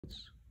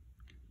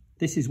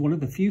This is one of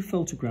the few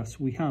photographs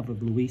we have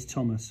of Louise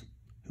Thomas,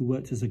 who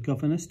worked as a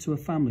governess to a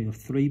family of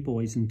 3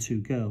 boys and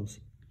 2 girls,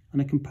 and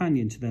a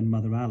companion to their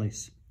mother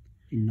Alice.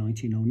 In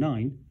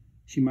 1909,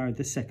 she married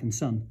the second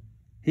son.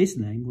 His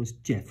name was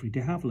Geoffrey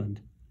de Havilland.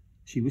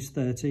 She was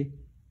 30,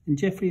 and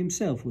Geoffrey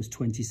himself was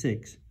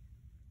 26.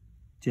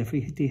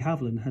 Geoffrey de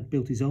Havilland had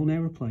built his own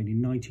aeroplane in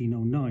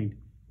 1909,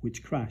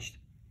 which crashed.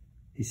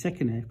 His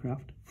second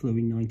aircraft flew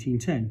in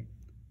 1910.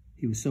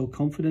 He was so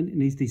confident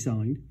in his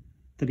design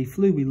that he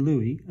flew with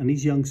Louis and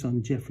his young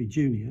son Geoffrey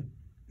Jr.,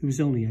 who was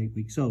only 8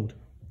 weeks old.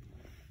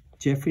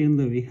 Geoffrey and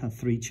Louis had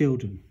 3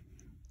 children,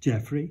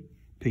 Geoffrey,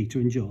 Peter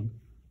and John,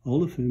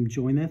 all of whom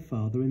joined their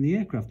father in the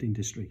aircraft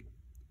industry.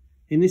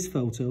 In this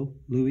photo,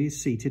 Louis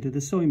is seated at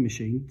a sewing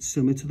machine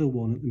similar to the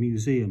one at the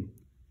museum.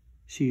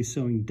 She is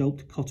sewing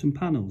doped cotton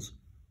panels,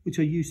 which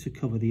are used to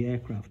cover the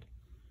aircraft.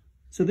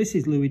 So this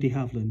is Louise de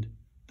Havilland,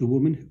 the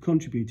woman who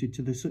contributed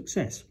to the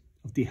success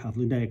of de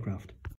Havilland Aircraft.